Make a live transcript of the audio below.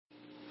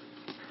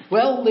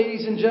Well,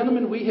 ladies and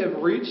gentlemen, we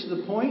have reached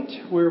the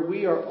point where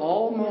we are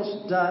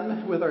almost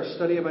done with our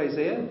study of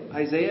Isaiah.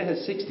 Isaiah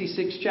has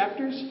 66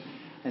 chapters,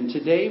 and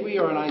today we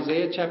are on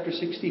Isaiah chapter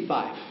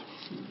 65.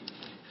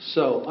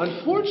 So,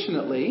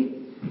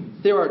 unfortunately,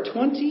 there are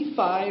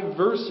 25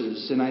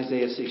 verses in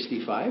Isaiah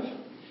 65.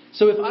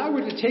 So if I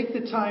were to take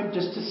the time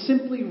just to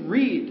simply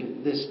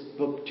read this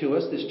book to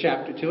us, this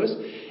chapter to us,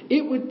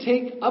 it would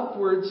take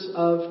upwards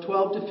of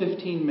 12 to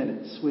 15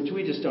 minutes, which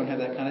we just don't have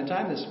that kind of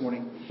time this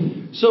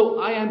morning. So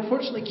I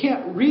unfortunately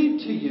can't read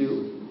to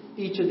you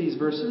each of these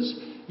verses.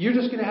 You're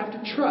just going to have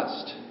to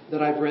trust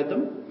that I've read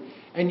them,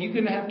 and you're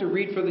going to have to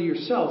read for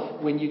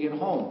yourself when you get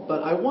home.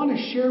 But I want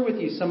to share with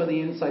you some of the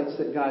insights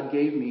that God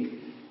gave me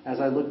as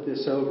I looked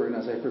this over and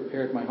as I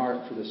prepared my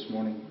heart for this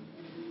morning.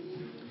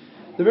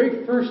 The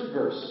very first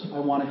verse I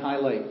want to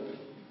highlight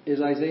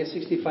is Isaiah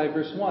 65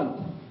 verse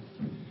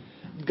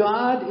 1.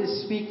 God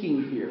is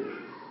speaking here.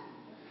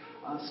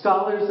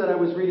 Scholars that I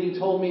was reading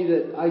told me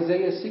that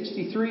Isaiah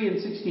 63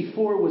 and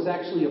 64 was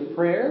actually a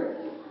prayer,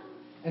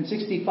 and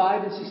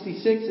 65 and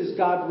 66 is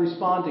God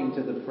responding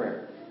to the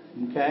prayer.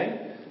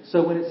 Okay?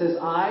 So when it says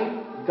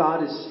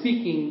God is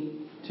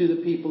speaking to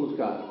the people of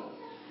God.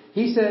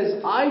 He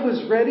says, I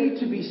was ready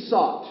to be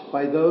sought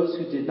by those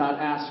who did not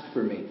ask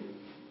for me.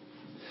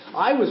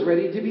 I was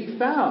ready to be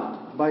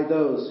found by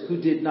those who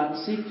did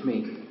not seek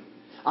me.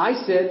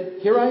 I said,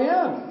 here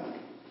I am.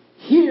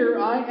 Here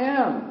I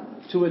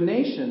am, to a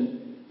nation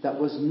that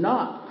was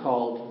not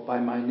called by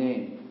my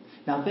name.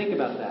 Now think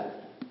about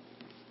that.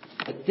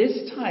 At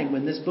this time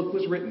when this book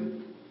was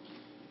written,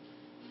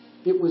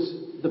 it was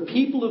the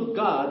people of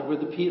God were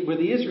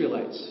the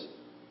Israelites,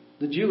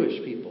 the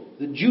Jewish people,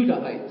 the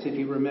Judahites, if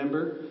you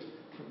remember.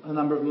 A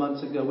number of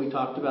months ago we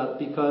talked about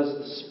because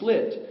the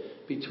split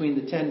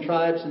between the 10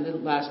 tribes and the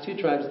last 2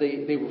 tribes,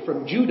 they were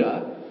from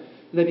Judah.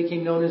 They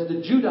became known as the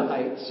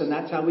Judahites, and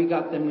that's how we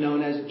got them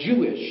known as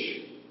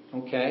Jewish.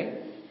 Okay?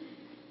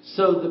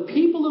 So the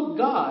people of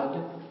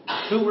God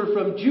who were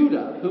from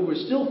Judah, who were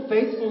still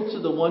faithful to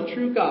the one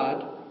true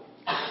God,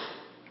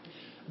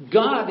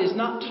 God is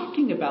not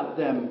talking about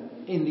them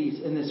in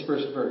this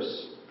first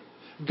verse.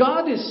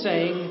 God is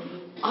saying,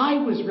 I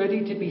was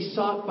ready to be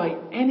sought by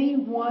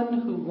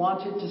anyone who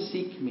wanted to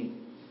seek me.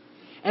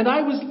 And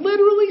I was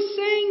literally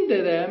saying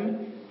to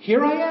them,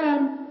 here I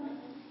am.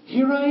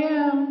 Here I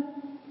am.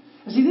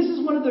 And see, this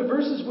is one of the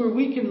verses where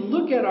we can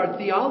look at our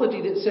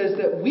theology that says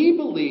that we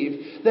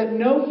believe that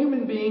no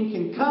human being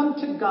can come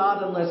to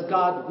God unless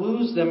God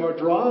woos them or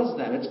draws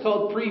them. It's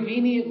called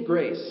prevenient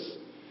grace.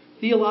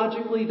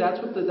 Theologically,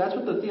 that's what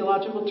the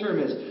theological term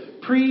is.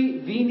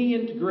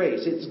 Prevenient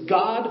grace. It's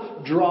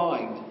God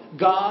drawing,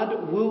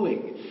 God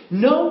wooing.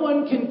 No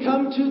one can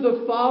come to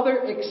the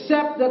Father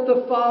except that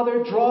the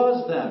Father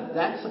draws them.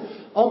 That's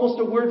almost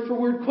a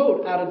word-for-word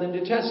quote out of the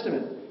New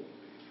Testament.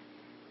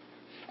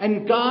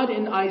 And God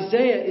in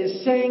Isaiah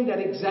is saying that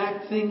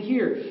exact thing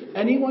here.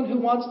 Anyone who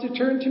wants to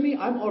turn to me,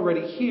 I'm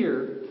already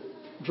here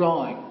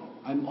drawing.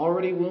 I'm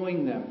already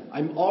wooing them.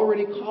 I'm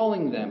already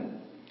calling them.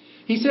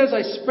 He says,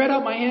 I spread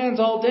out my hands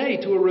all day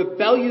to a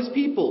rebellious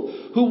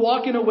people who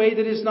walk in a way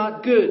that is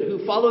not good,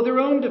 who follow their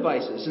own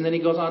devices. And then he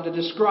goes on to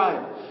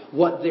describe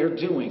what they're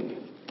doing.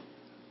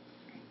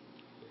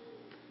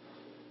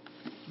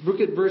 Look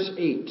at verse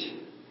 8.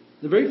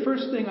 The very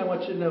first thing I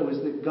want you to know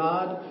is that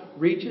God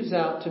reaches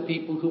out to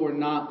people who are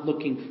not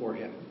looking for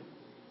Him.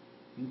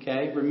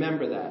 Okay?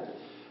 Remember that.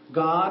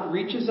 God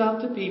reaches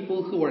out to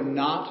people who are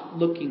not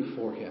looking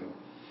for Him.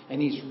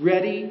 And He's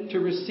ready to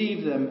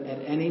receive them at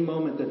any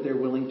moment that they're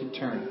willing to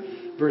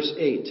turn. Verse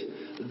 8.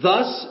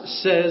 Thus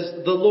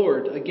says the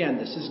Lord. Again,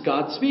 this is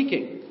God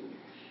speaking.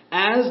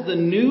 As the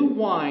new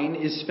wine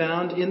is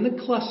found in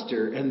the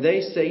cluster, and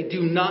they say,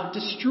 do not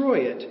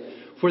destroy it,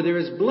 for there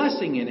is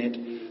blessing in it,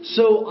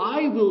 so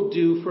I will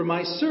do for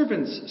my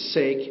servants'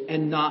 sake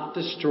and not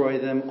destroy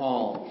them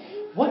all.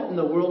 What in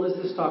the world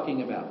is this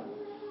talking about?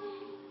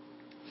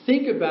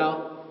 Think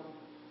about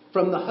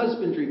from the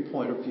husbandry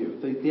point of view,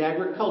 the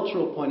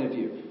agricultural point of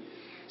view.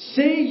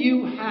 Say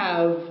you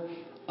have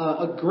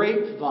a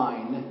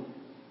grapevine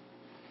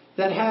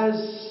that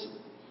has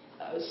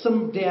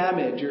some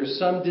damage or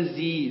some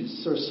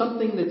disease or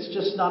something that's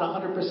just not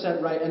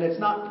 100% right and it's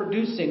not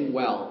producing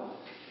well.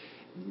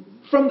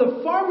 From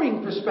the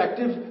farming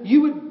perspective,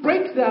 you would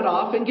break that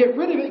off and get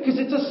rid of it because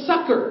it's a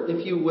sucker,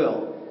 if you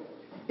will.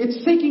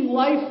 It's taking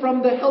life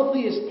from the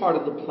healthiest part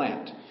of the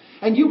plant.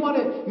 And you want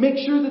to make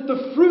sure that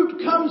the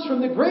fruit comes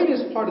from the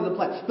greatest part of the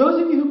plant.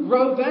 Those of you who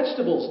grow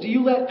vegetables, do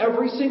you let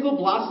every single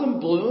blossom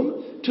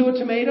bloom to a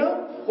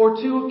tomato or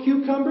to a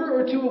cucumber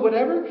or to a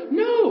whatever?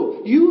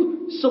 No.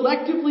 You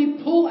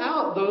selectively pull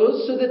out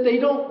those so that they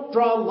don't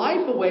draw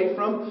life away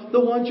from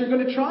the ones you're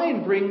going to try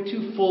and bring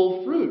to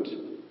full fruit.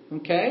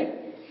 Okay?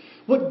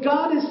 What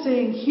God is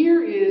saying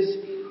here is,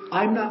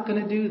 I'm not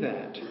going to do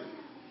that.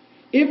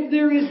 If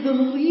there is the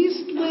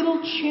least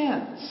little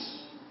chance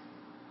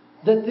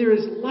that there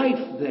is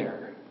life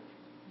there,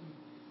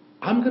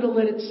 I'm going to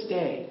let it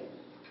stay.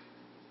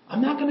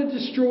 I'm not going to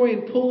destroy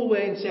and pull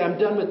away and say, I'm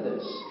done with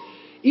this.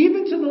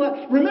 Even to the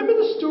left. Remember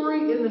the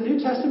story in the New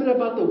Testament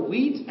about the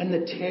wheat and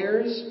the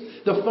tares?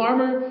 The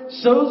farmer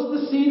sows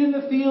the seed in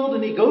the field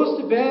and he goes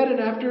to bed,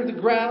 and after the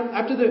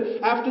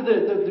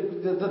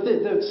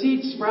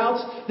seed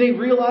sprouts, they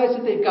realize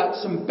that they've got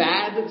some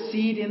bad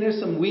seed in there,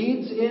 some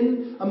weeds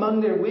in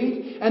among their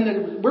wheat. And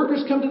the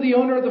workers come to the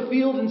owner of the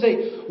field and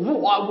say,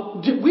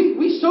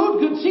 we sowed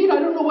good seed, I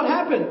don't know what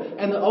happened.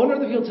 And the owner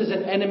of the field says,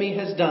 an enemy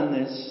has done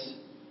this.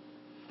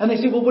 And they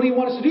say, well, what do you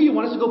want us to do? You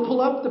want us to go pull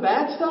up the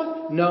bad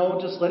stuff? No,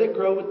 just let it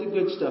grow with the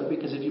good stuff.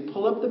 Because if you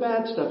pull up the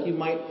bad stuff, you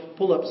might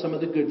pull up some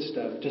of the good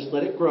stuff. Just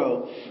let it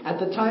grow. At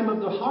the time of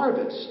the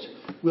harvest,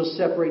 we'll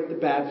separate the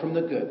bad from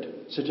the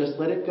good. So just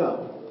let it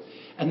go.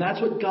 And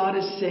that's what God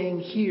is saying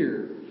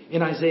here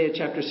in Isaiah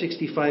chapter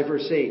 65,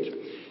 verse 8.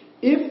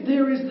 If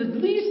there is the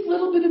least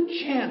little bit of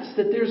chance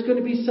that there's going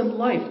to be some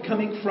life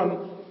coming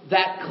from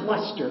that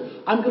cluster,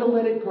 I'm going to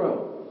let it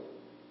grow.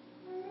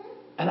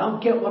 And I'll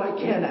get what I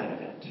can out of it.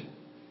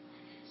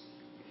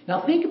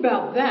 Now think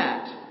about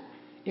that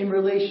in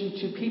relation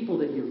to people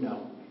that you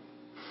know.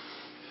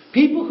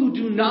 People who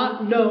do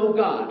not know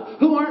God,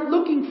 who aren't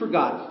looking for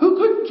God, who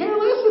couldn't care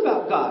less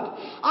about God.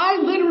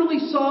 I literally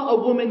saw a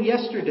woman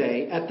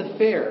yesterday at the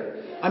fair.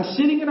 I'm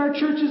sitting in our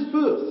church's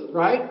booth,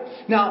 right?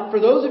 Now,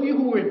 for those of you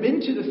who have been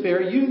to the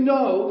fair, you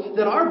know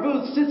that our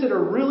booth sits at a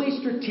really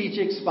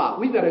strategic spot.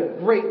 We've got a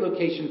great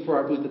location for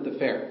our booth at the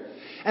fair.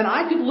 And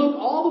I could look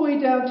all the way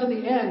down to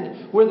the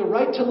end where the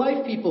Right to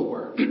Life people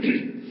were.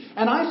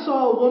 And I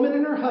saw a woman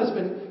and her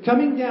husband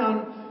coming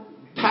down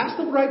past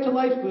the Right to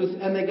Life booth,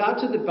 and they got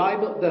to the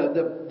Bible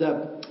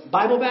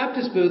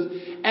Baptist booth.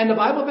 And the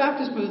Bible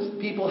Baptist booth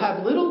people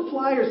have little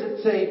flyers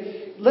that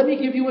say, let me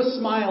give you a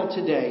smile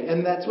today.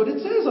 And that's what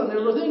it says on their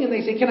little thing. And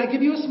they say, can I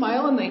give you a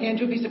smile? And they hand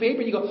you a piece of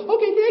paper and you go,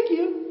 okay, thank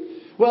you.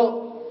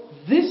 Well,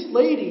 this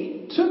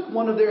lady took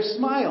one of their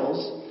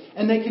smiles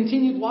and they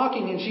continued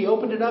walking, and she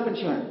opened it up and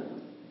she went,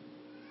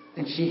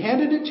 and she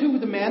handed it to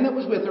the man that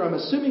was with her, I'm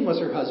assuming was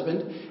her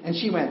husband, and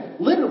she went,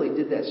 literally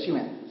did this. She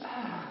went,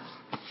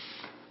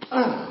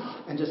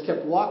 and just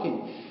kept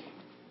walking.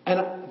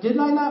 And didn't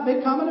I not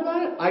make comment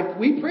about it?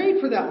 We prayed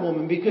for that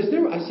woman because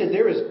I said,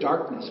 there is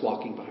darkness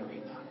walking by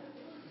right now.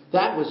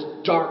 That was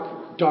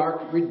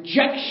dark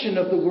rejection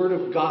of the Word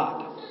of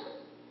God.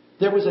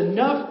 There was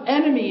enough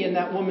enemy in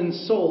that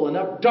woman's soul,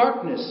 enough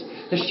darkness,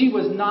 that she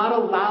was not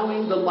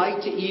allowing the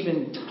light to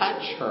even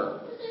touch her.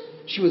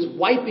 She was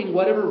wiping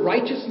whatever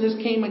righteousness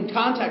came in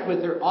contact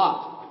with her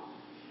off.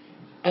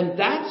 And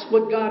that's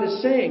what God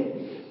is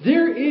saying.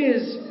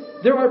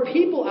 There are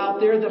people out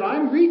there that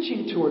I'm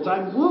reaching towards,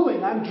 I'm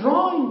wooing, I'm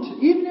drawing to,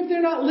 even if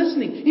they're not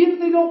listening, even if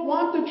they don't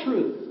want the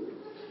truth.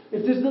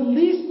 If there's the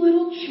least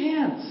little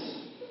chance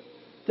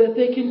that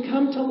they can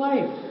come to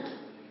life,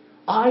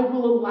 I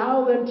will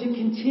allow them to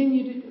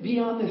continue to be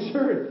on this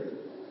earth.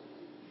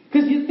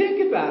 Because you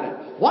think about it.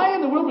 Why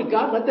in the world would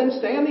God let them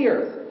stay on the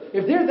earth?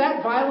 If they're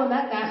that vile and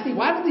that nasty,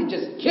 why don't they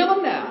just kill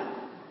them now?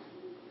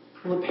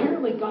 Well,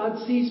 apparently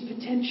God sees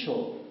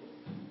potential.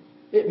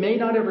 It may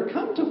not ever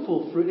come to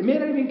full fruit. It may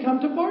not even come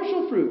to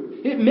partial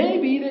fruit. It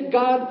may be that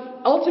God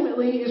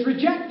ultimately is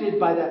rejected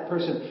by that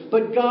person.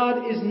 But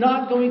God is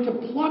not going to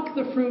pluck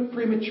the fruit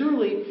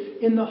prematurely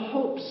in the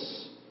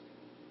hopes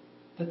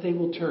that they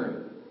will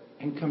turn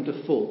and come to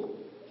full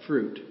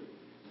fruit.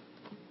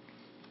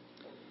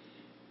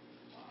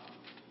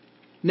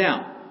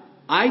 Now,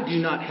 I do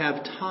not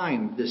have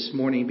time this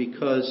morning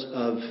because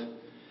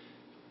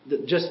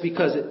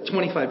it's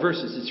 25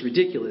 verses, it's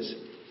ridiculous.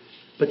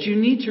 But you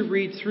need to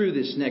read through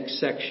this next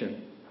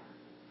section.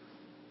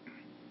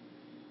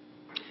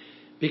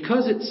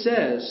 Because it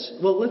says,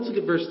 well, let's look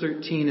at verse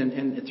 13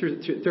 and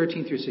through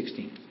 13 through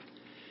 16.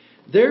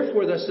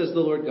 Therefore, thus says the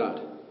Lord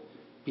God,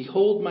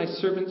 behold, my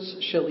servants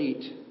shall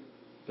eat,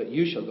 but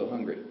you shall go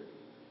hungry.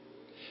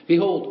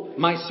 Behold,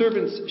 my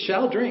servants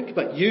shall drink,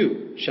 but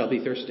you shall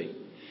be thirsty.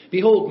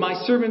 Behold, my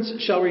servants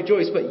shall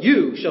rejoice, but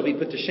you shall be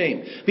put to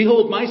shame.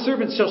 Behold, my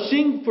servants shall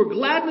sing for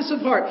gladness of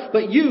heart,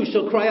 but you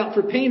shall cry out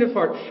for pain of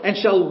heart, and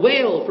shall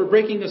wail for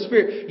breaking of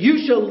spirit.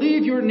 You shall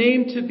leave your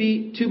name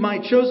to my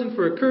chosen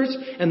for a curse,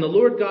 and the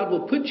Lord God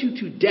will put you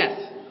to death.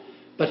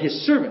 But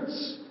his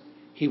servants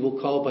he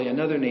will call by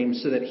another name,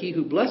 so that he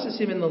who blesses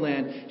him in the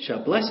land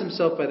shall bless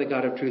himself by the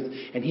God of truth,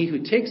 and he who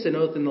takes an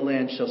oath in the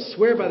land shall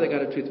swear by the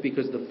God of truth,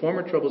 because the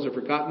former troubles are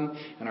forgotten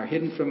and are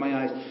hidden from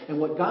my eyes. And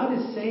what God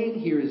is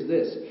saying here is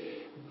this: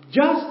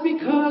 just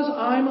because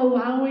I'm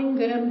allowing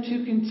them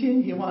to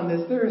continue on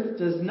this earth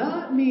does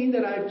not mean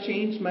that I've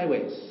changed my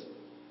ways.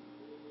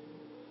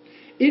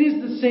 It is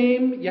the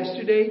same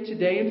yesterday,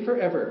 today, and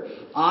forever.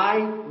 I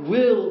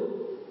will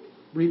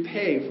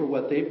repay for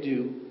what they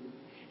do.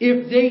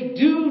 If they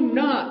do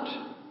not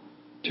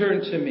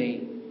turn to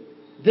me,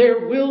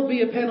 there will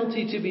be a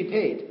penalty to be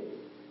paid.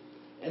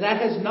 And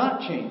that has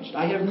not changed.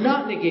 I have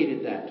not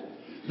negated that.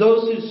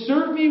 Those who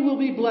serve me will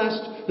be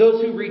blessed.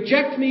 Those who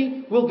reject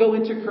me will go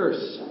into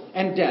curse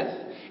and death.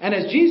 And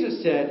as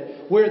Jesus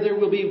said, where there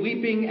will be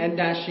weeping and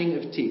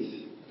gnashing of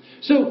teeth.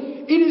 So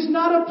it is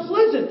not a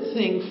pleasant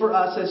thing for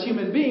us as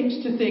human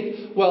beings to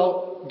think,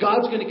 well,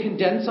 God's going to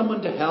condemn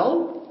someone to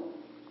hell.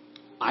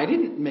 I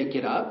didn't make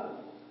it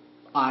up.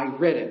 I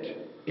read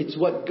it. It's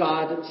what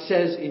God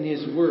says in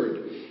His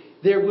Word.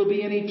 There will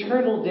be an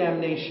eternal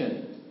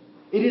damnation.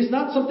 It is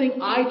not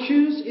something I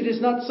choose. It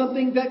is not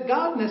something that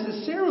God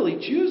necessarily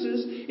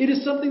chooses. It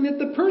is something that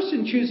the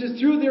person chooses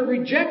through their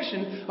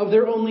rejection of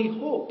their only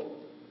hope.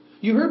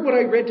 You heard what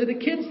I read to the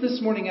kids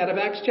this morning out of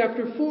Acts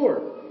chapter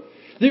 4.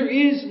 There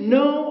is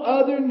no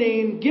other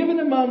name given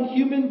among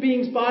human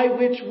beings by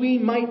which we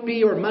might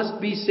be or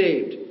must be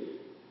saved.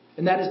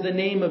 And that is the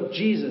name of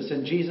Jesus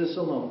and Jesus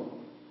alone.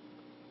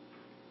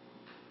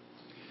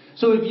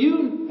 So if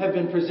you have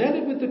been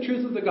presented with the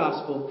truth of the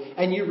gospel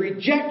and you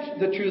reject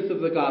the truth of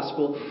the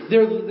gospel,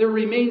 there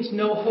remains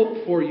no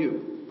hope for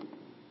you.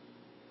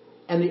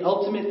 And the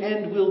ultimate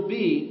end will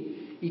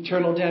be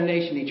eternal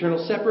damnation,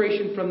 eternal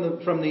separation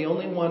from the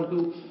only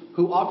one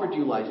who offered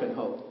you life and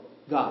hope,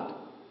 God.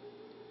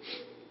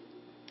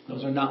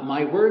 Those are not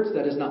my words.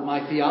 That is not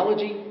my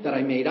theology that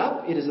I made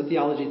up. It is a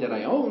theology that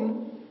I own.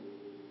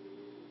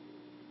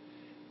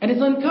 And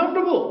it's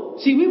uncomfortable.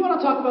 See, we want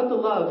to talk about the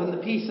love and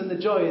the peace and the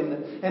joy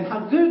and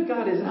how good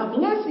God is and how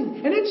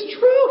blessing. And it's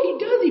true. He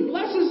does. He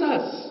blesses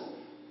us.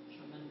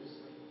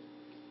 Tremendously.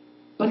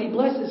 But He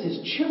blesses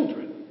His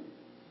children.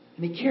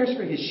 And He cares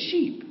for His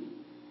sheep.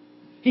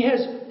 He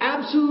has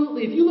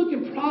absolutely, if you look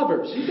in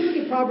Proverbs, you can look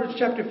at Proverbs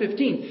chapter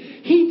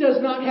 15. He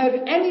does not have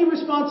any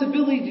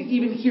responsibility to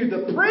even hear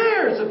the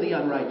prayers of the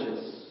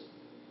unrighteous.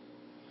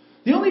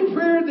 The only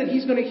prayer that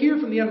He's going to hear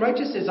from the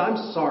unrighteous is, I'm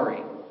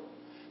sorry.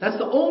 That's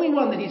the only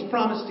one that He's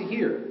promised to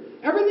hear.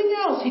 Everything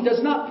else, He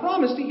does not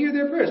promise to hear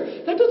their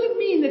prayers. That doesn't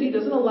mean that He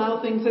doesn't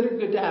allow things that are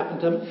good to happen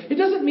to them. It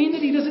doesn't mean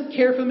that He doesn't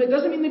care for them. It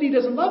doesn't mean that He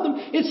doesn't love them.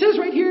 It says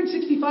right here in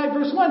 65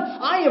 verse 1,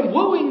 I am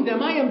wooing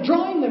them, I am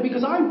drawing them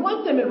because I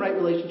want them in right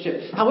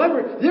relationship.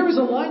 However, there is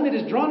a line that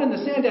is drawn in the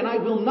sand and I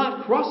will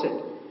not cross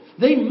it.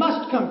 They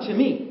must come to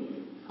me.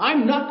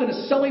 I'm not going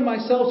to sully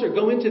myself or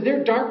go into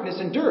their darkness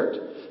and dirt.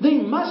 They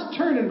must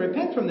turn and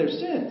repent from their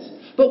sins.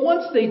 But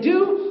once they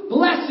do,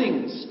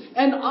 blessings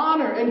and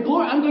honor and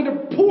glory. I'm going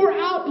to pour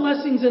out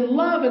blessings and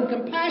love and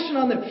compassion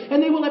on them.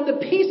 And they will have the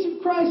peace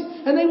of Christ.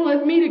 And they will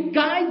have me to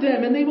guide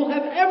them. And they will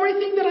have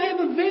everything that I have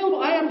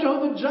available. I am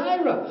Jehovah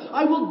Jireh.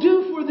 I will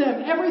do for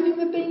them everything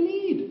that they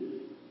need.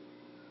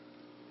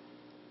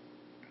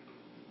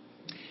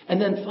 And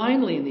then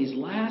finally, in these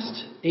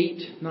last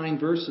 9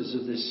 verses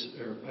of this,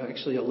 or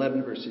actually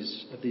 11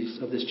 verses of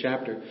this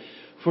chapter,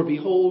 for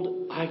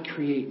behold, I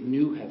create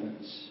new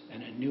heavens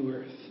and a new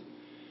earth.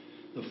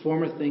 The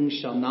former things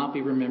shall not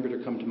be remembered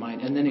or come to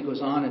mind. And then it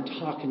goes on and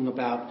talking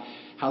about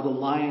how the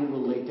lion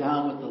will lay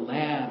down with the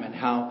lamb and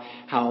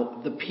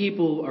how the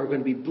people are going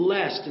to be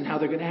blessed and how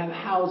they're going to have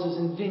houses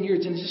and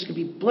vineyards and it's just going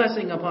to be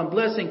blessing upon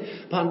blessing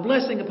upon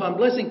blessing upon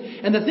blessing.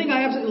 And the thing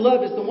I absolutely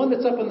love is the one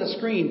that's up on the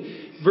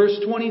screen. Verse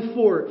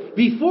 24.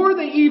 Before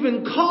they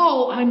even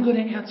call, I'm going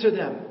to answer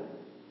them.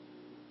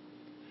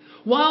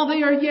 While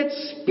they are yet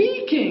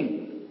speaking,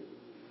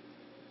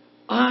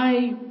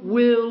 I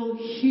will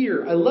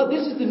hear. I love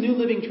this is the New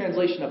Living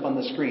Translation up on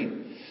the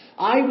screen.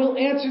 I will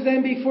answer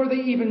them before they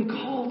even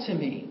call to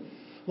me.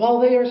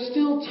 While they are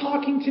still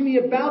talking to me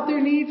about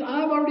their needs,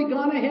 I've already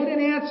gone ahead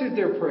and answered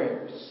their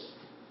prayers.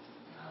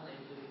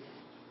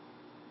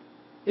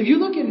 If you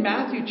look in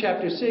Matthew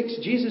chapter 6,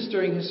 Jesus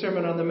during His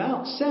Sermon on the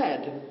Mount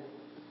said,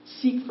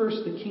 seek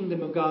first the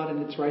kingdom of God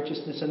and its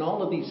righteousness, and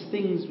all of these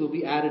things will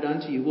be added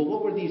unto you. Well,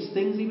 what were these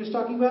things He was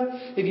talking about?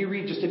 If you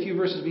read just a few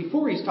verses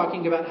before, He's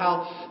talking about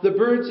how the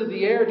birds of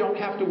the air don't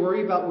have to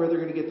worry about where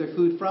they're going to get their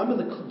food from,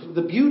 and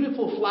the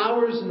beautiful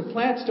flowers and the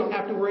plants don't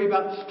have to worry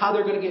about how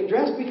they're going to get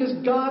dressed, because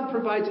God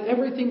provides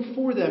everything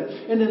for them.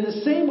 And in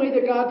the same way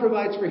that God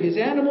provides for His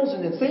animals,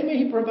 and in the same way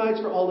He provides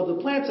for all of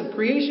the plants of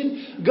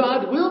creation,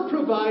 God will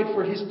provide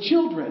for His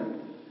children.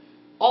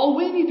 All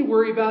we need to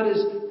worry about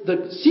is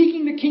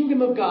seeking the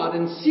kingdom of God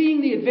and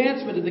seeing the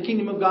advancement of the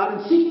kingdom of God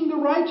and seeking the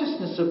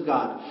righteousness of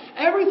God.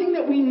 Everything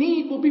that we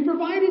need will be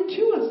provided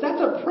to us. That's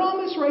a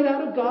promise right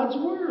out of God's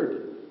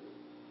Word.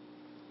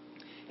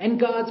 And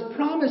God's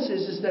promise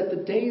is that the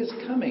day is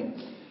coming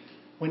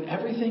when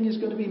everything is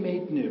going to be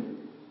made new.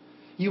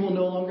 You will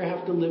no longer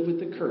have to live with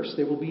the curse.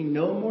 There will be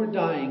no more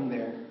dying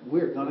there.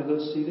 We're going to go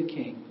see the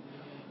King.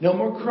 No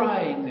more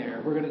crying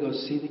there. We're going to go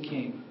see the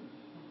King.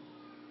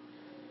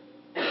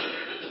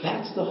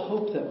 That's the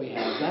hope that we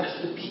have.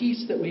 That's the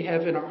peace that we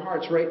have in our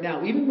hearts right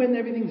now. Even when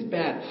everything's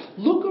bad.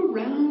 Look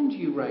around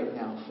you right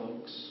now,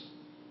 folks.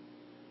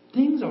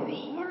 Things are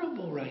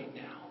horrible right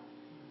now.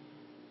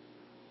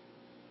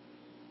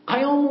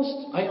 I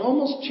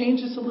almost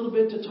changed this a little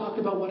bit to talk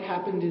about what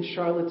happened in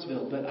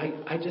Charlottesville. But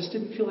I just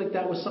didn't feel like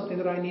that was something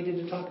that I needed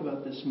to talk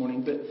about this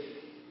morning. But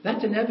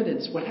that's an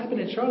evidence. What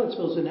happened in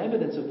Charlottesville is an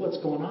evidence of what's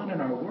going on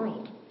in our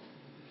world.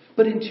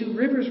 But in Two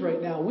Rivers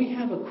right now, we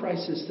have a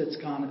crisis that's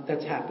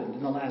happened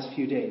in the last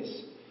few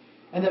days.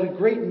 And that a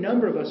great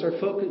number of us are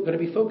going to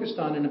be focused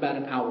on in about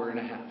an hour and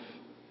a half.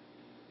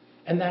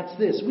 And that's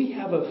this. We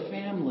have a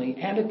family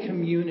and a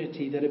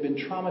community that have been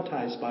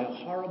traumatized by a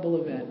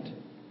horrible event.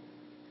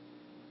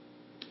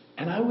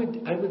 And I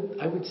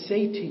would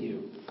say to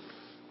you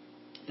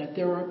that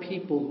there are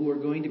people who are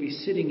going to be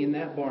sitting in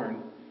that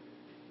barn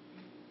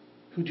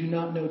who do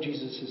not know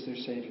Jesus as their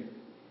Savior.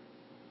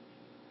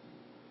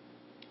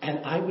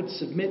 And I would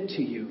submit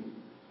to you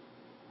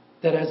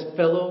that as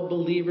fellow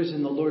believers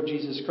in the Lord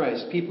Jesus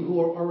Christ, people who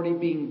are already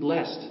being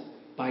blessed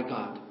by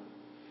God,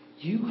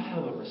 you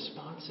have a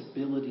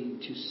responsibility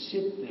to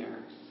sit there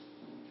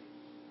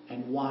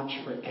and watch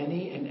for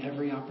any and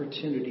every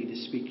opportunity to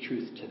speak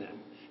truth to them.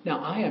 Now,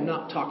 I am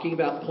not talking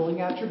about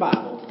pulling out your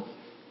Bible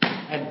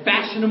and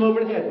bashing them over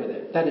the head with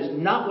it. That is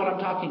not what I'm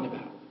talking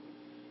about.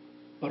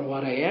 But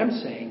what I am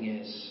saying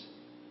is,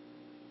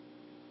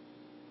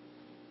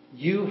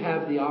 you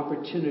have the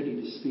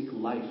opportunity to speak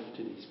life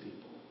to these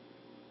people.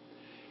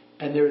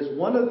 And there is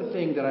one other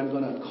thing that I'm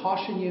going to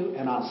caution you,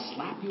 and I'll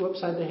slap you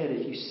upside the head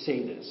if you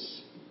say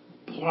this.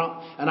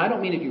 And I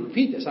don't mean if you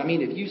repeat this. I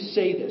mean if you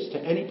say this to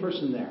any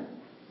person there.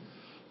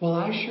 Well,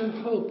 I sure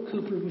hope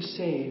Cooper was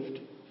saved.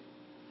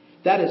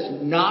 That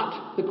is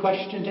not the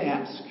question to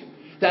ask.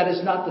 That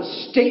is not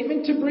the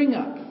statement to bring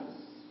up.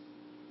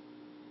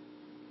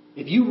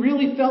 If you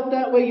really felt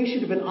that way, you should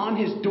have been on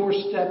his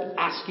doorstep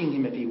asking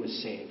him if he was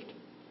saved.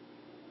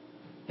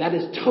 That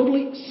is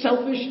totally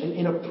selfish and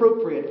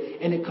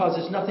inappropriate, and it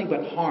causes nothing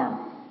but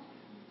harm.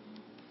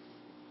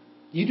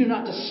 You do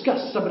not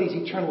discuss somebody's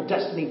eternal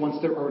destiny once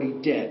they're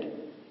already dead.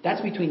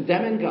 That's between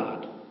them and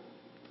God.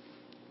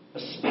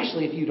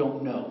 Especially if you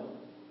don't know.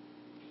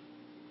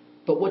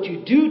 But what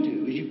you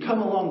do is you come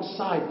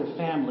alongside the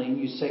family and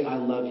you say, I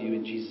love you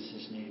in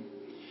Jesus' name.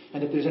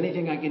 And if there's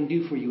anything I can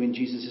do for you in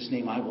Jesus'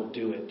 name, I will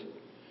do it.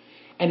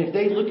 And if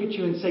they look at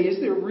you and say, is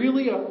there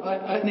really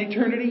an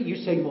eternity? You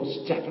say,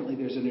 most definitely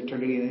there's an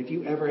eternity. And if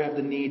you ever have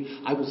the need,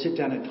 I will sit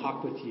down and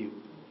talk with you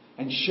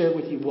and share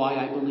with you why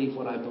I believe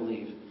what I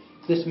believe.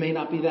 This may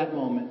not be that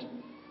moment,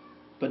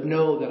 but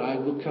know that I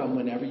will come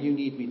whenever you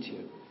need me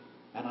to.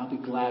 And I'll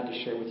be glad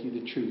to share with you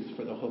the truth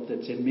for the hope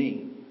that's in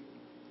me.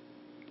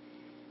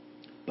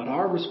 But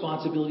our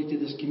responsibility to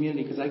this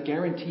community, because I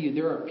guarantee you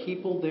there are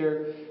people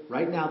there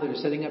right now that are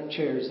setting up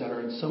chairs that are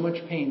in so much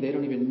pain they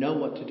don't even know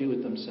what to do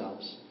with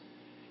themselves.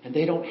 And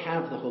they don't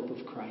have the hope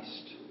of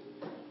Christ.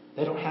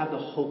 They don't have the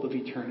hope of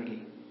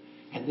eternity.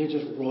 And they're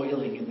just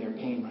roiling in their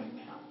pain right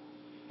now.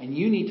 And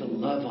you need to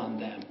love on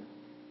them.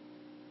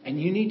 And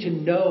you need to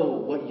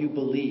know what you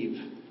believe.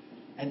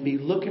 And be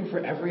looking for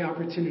every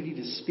opportunity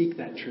to speak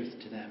that truth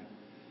to them.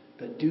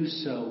 But do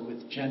so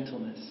with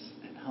gentleness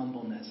and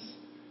humbleness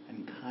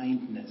and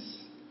kindness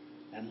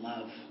and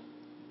love.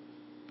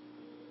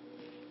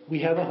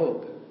 We have a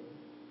hope.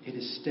 It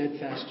is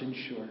steadfast and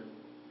sure.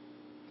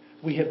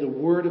 We have the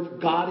Word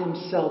of God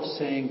Himself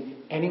saying,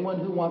 anyone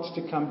who wants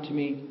to come to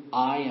me,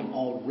 I am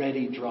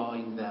already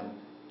drawing them.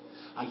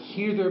 I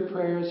hear their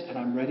prayers and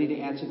I'm ready to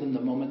answer them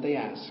the moment they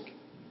ask.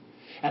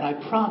 And I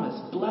promise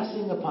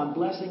blessing upon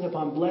blessing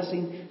upon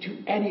blessing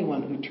to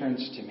anyone who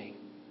turns to me.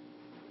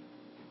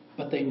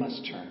 But they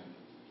must turn.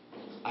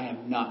 I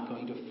am not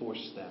going to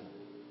force them.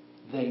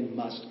 They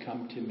must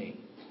come to me.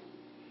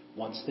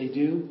 Once they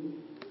do,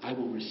 I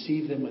will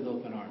receive them with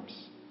open arms.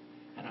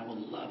 And I will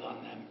love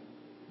on them.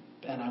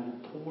 And I will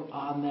pour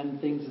on them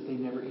things that they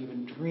never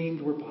even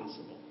dreamed were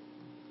possible.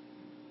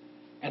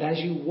 And as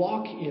you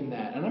walk in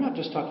that, and I'm not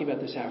just talking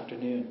about this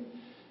afternoon,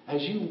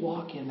 as you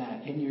walk in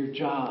that, in your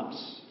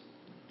jobs,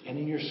 and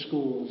in your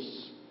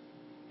schools,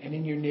 and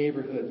in your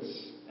neighborhoods,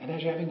 and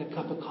as you're having a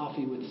cup of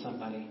coffee with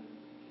somebody,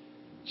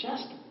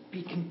 just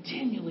be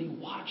continually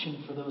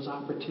watching for those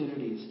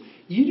opportunities.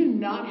 You do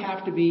not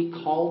have to be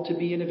called to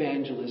be an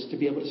evangelist to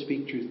be able to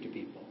speak truth to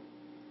people.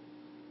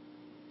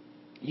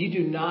 You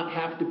do not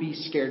have to be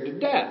scared to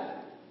death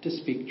to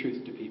speak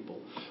truth to people.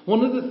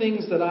 One of the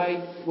things that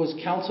I was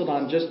counseled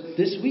on just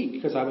this week,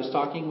 because I was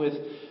talking with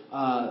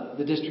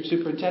the district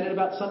superintendent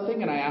about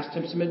something, and I asked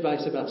him some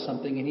advice about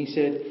something, and he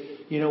said,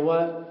 you know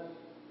what?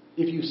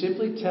 If you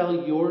simply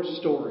tell your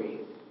story,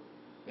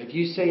 if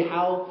you say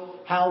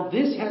how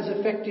this has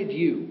affected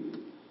you,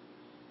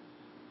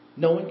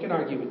 no one can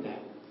argue with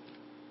that.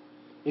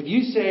 If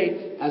you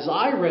say, as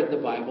I read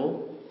the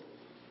Bible,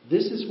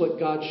 this is what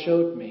God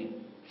showed me.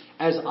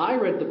 As I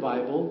read the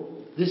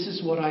Bible, this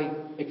is what I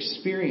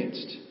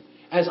experienced.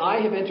 As I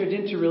have entered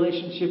into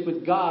relationship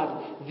with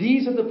God,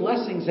 these are the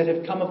blessings that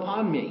have come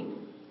upon me.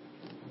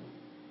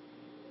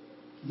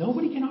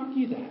 Nobody can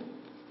argue that.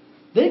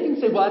 They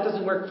can say, well, that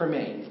doesn't work for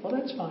me. Well,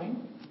 that's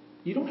fine.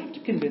 You don't have to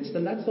convince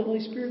them. That's the Holy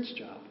Spirit's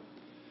job.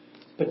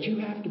 But you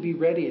have to be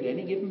ready at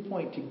any given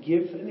point to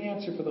give an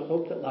answer for the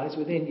hope that lies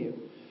within you.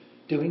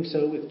 Doing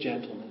so with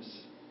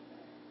gentleness.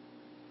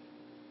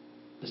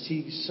 But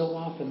see, so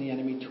often the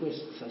enemy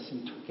twists us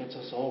and gets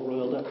us all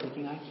roiled up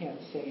thinking, I can't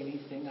say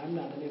anything. I'm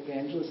not an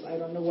evangelist. I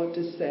don't know what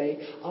to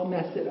say. I'll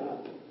mess it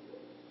up.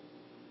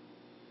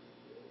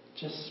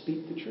 Just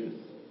speak the truth.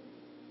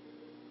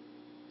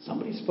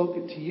 Somebody spoke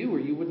it to you or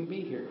you wouldn't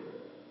be here.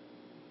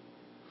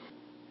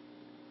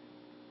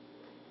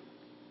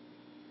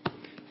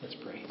 Let's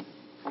pray.